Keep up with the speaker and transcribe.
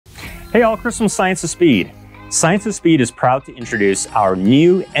Hey all, Chris from Science of Speed. Science of Speed is proud to introduce our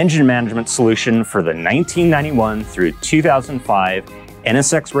new engine management solution for the 1991 through 2005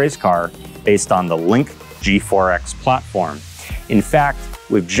 NSX race car based on the Link G4X platform. In fact,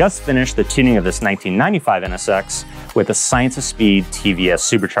 we've just finished the tuning of this 1995 NSX with a Science of Speed TVS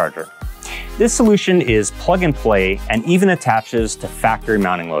supercharger. This solution is plug and play and even attaches to factory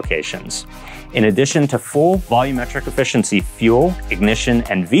mounting locations. In addition to full volumetric efficiency fuel, ignition,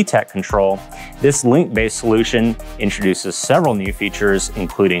 and VTEC control, this link-based solution introduces several new features,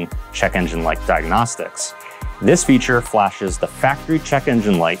 including check engine light diagnostics. This feature flashes the factory check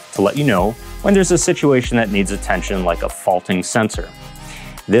engine light to let you know when there's a situation that needs attention, like a faulting sensor.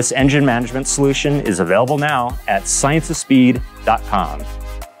 This engine management solution is available now at ScienceofSpeed.com.